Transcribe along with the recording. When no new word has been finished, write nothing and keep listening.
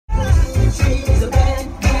She's a bad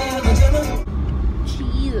mama jamma.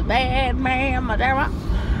 She's a bad mama jamma.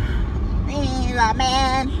 He's a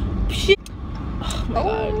man. Oh my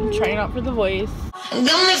god, I'm trying out for the voice. Got me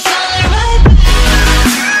falling right back.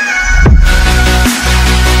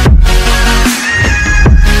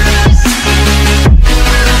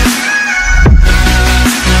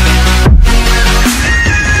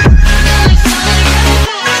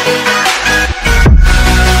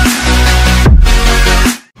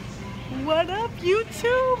 What up,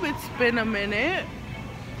 YouTube? It's been a minute.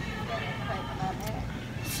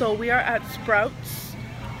 So we are at Sprouts.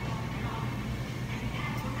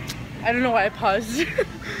 I don't know why I paused.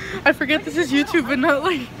 I forget this is YouTube and not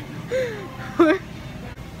like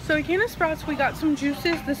So we came to Sprouts, we got some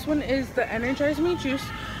juices. This one is the Energize Me juice.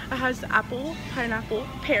 It has apple, pineapple,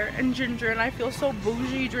 pear, and ginger, and I feel so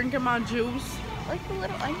bougie drinking my juice. Like the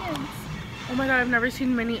little onions. Oh my god, I've never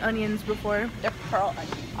seen mini onions before. They're pearl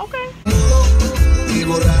onions. Okay.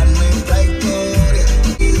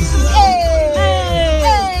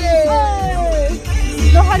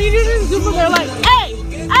 So how do you do this in Zumba? They're like, hey,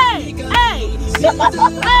 hey, hey, hey,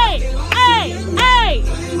 hey, hey, hey,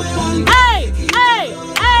 hey,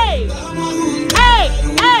 hey, hey,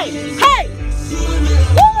 hey, hey.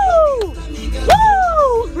 Woo!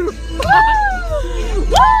 Woo!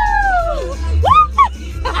 Woo!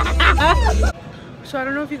 So I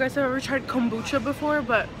don't know if you guys have ever tried kombucha before,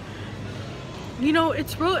 but you know, it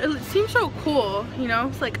seems so cool, you know?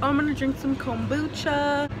 It's like, oh, I'm gonna drink some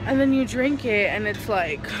kombucha, and then you drink it and it's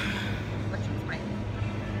like,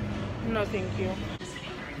 no thank you.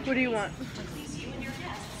 What do you want?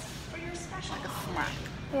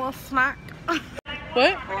 A little snack.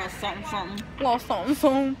 What? Or something, something. A little something,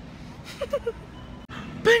 something.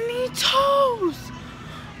 Bonitos!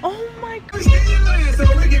 Oh my god.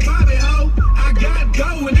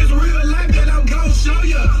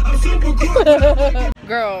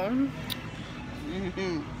 Girl.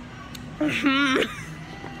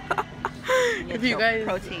 If you guys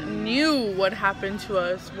knew what happened to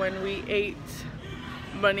us when we ate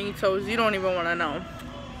Bonitos, you don't even want to know.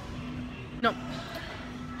 No.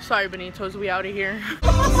 Sorry, Bonitos, we out of here.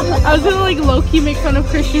 I was gonna like low-key make fun of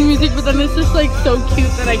Christian music, but then it's just like so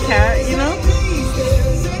cute that I can't, you know?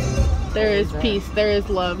 There is peace, there is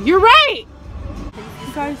love. You're right!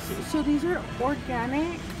 Guys, so these are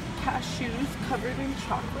organic cashews covered in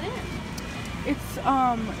chocolate. It's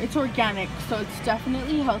organic, so it's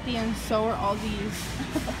definitely healthy, and so are all these.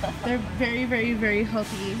 They're very, very, very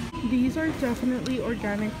healthy. These are definitely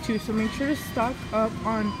organic too, so make sure to stock up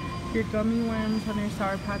on your gummy worms, on your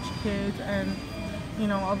Sour Patch Kids, and you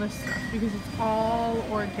know, all this stuff, because it's all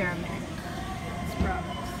organic. Sprouts.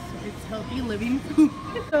 It's healthy living food.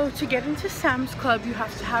 So to get into Sam's Club, you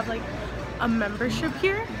have to have like a membership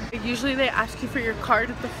here. Usually they ask you for your card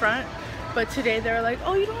at the front, but today they're like,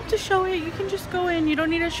 oh, you don't have to show it, you can just go in, you don't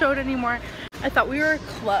need to show it anymore. I thought we were a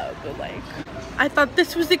club, like I thought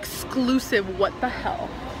this was exclusive. What the hell?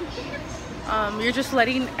 You're just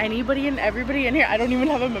letting anybody and everybody in here. I don't even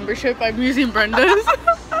have a membership, I'm using Brenda's.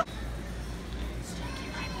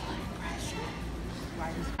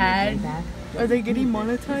 Are they getting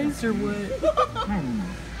monetized or what?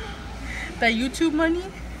 That YouTube money?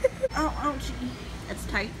 Oh, ouchie. It's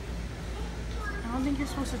tight. I don't think you're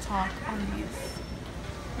supposed to talk on these.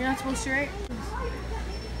 You're not supposed to, right?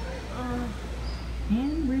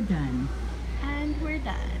 And we're done. And we're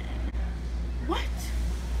done. What?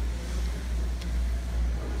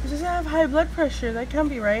 This doesn't have high blood pressure. That can't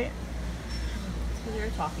be right. It's because you're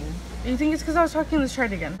talking. You think it's because I was talking? Let's try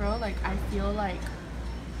it again. Bro, like, I feel like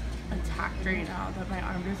attacked right now that my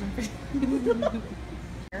arm doesn't fit.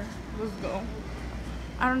 Let's go.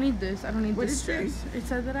 I don't need this. I don't need this stress. It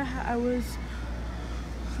said that that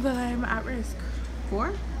I'm at risk.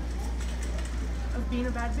 For? Of being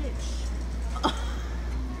a bad bitch.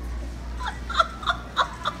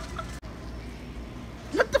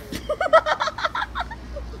 What the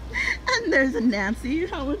And there's a Nancy.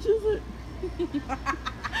 How much is it?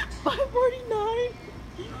 $5.49.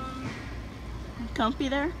 Comfy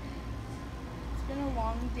there? It's been a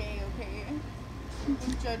long day, okay?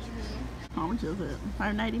 Don't judge me. How much is it?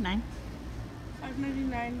 $5.99.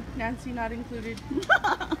 $5.99. Nancy not included. I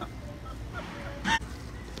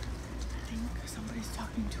think somebody's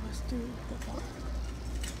talking to us through the phone.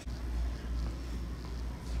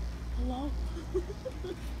 Hello?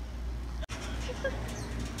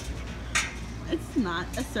 It's not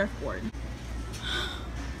a surfboard.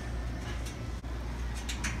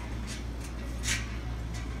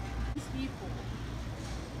 These people.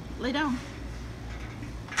 Lay down.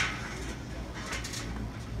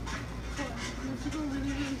 You have to go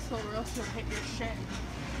really, really slow or else you'll hit your shin.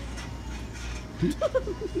 Do you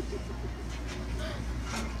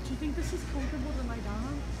think this is comfortable to lie down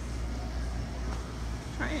on?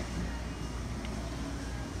 Try it.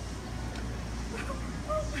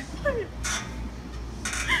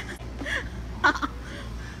 I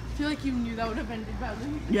feel like you knew that would have ended badly.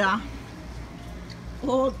 Yeah.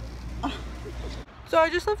 Well, So I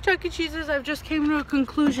just left Chuck E. Cheese's. I've just came to a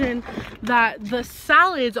conclusion that the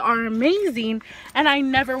salads are amazing and I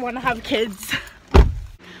never want to have kids.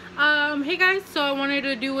 Hey guys, so I wanted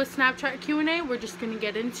to do a Snapchat Q&A. We're just gonna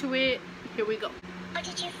get into it. Here we go. How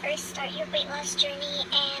did you first start your weight loss journey,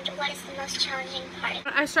 and what is the most challenging part?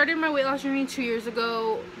 I started my weight loss journey 2 years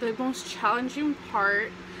ago. The most challenging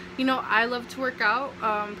part, you know, I love to work out.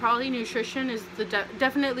 Probably nutrition is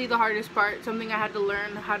definitely the hardest part. Something I had to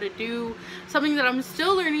learn how to do. Something that I'm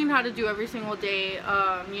still learning how to do every single day.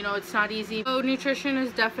 You know, it's not easy. So nutrition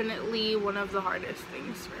is definitely one of the hardest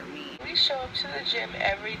things for me. We show up to the gym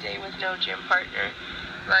every day with no gym partner.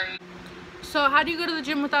 Like, so how do you go to the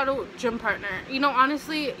gym without a gym partner? You know,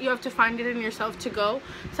 honestly, you have to find it in yourself to go.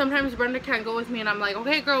 Sometimes Brenda can't go with me and I'm like,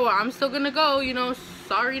 okay girl, well, I'm still gonna go, you know,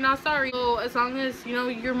 sorry not sorry. So as long as, you know,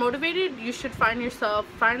 you're motivated, you should find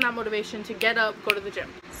that motivation to get up, go to the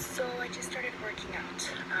gym. So I just started working out.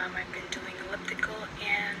 I've been doing elliptical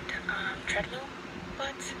and treadmill,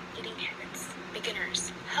 but eating habits,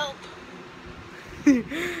 beginners, help.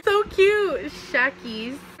 So cute,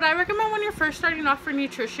 Shackies. What I recommend when you're first starting off for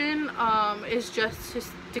nutrition is just to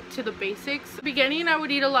stick to the basics. In the beginning, I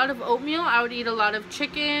would eat a lot of oatmeal. I would eat a lot of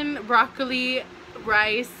chicken, broccoli,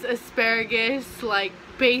 rice, asparagus, like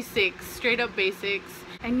basics, straight up basics.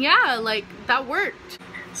 And yeah, like that worked.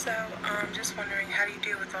 so just wondering, how do you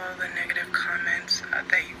deal with all the negative comments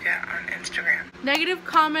that you get on Instagram? Negative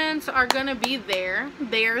comments are gonna be there.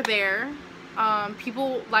 They're there.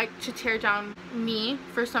 People like to tear down me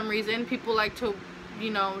for some reason. People like to, you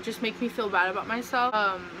know, just make me feel bad about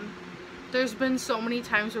myself. There's been so many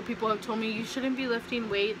times where people have told me you shouldn't be lifting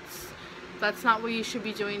weights. That's not what you should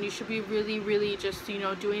be doing. You should be really just, you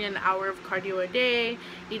know, doing an hour of cardio a day,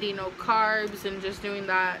 eating no carbs and just doing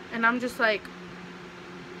that. And I'm just like,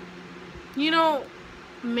 you know,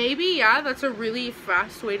 maybe, yeah, that's a really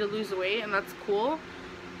fast way to lose weight and that's cool,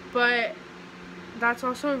 but that's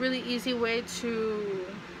also a really easy way to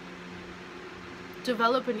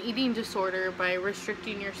develop an eating disorder by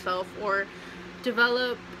restricting yourself, or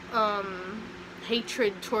develop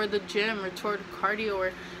hatred toward the gym or toward cardio.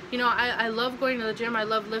 Or, you know, I love going to the gym, I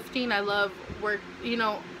love lifting, I love work, you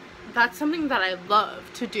know, that's something that I love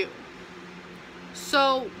to do.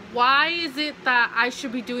 So why is it that I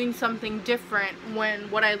should be doing something different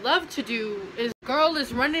when what I love to do is, girl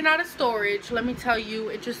is running out of storage. Let me tell you,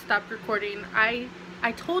 it just stopped recording. I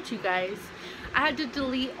told you guys I had to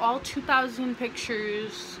delete all 2,000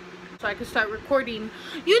 pictures so I could start recording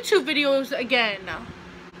YouTube videos again.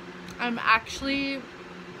 I'm actually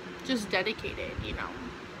just dedicated, you know.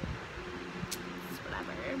 It's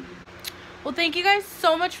whatever. Well, thank you guys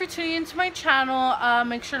so much for tuning into my channel.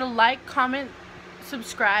 Make sure to like, comment,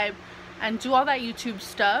 subscribe, and do all that YouTube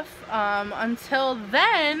stuff. Until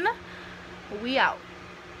then, we out.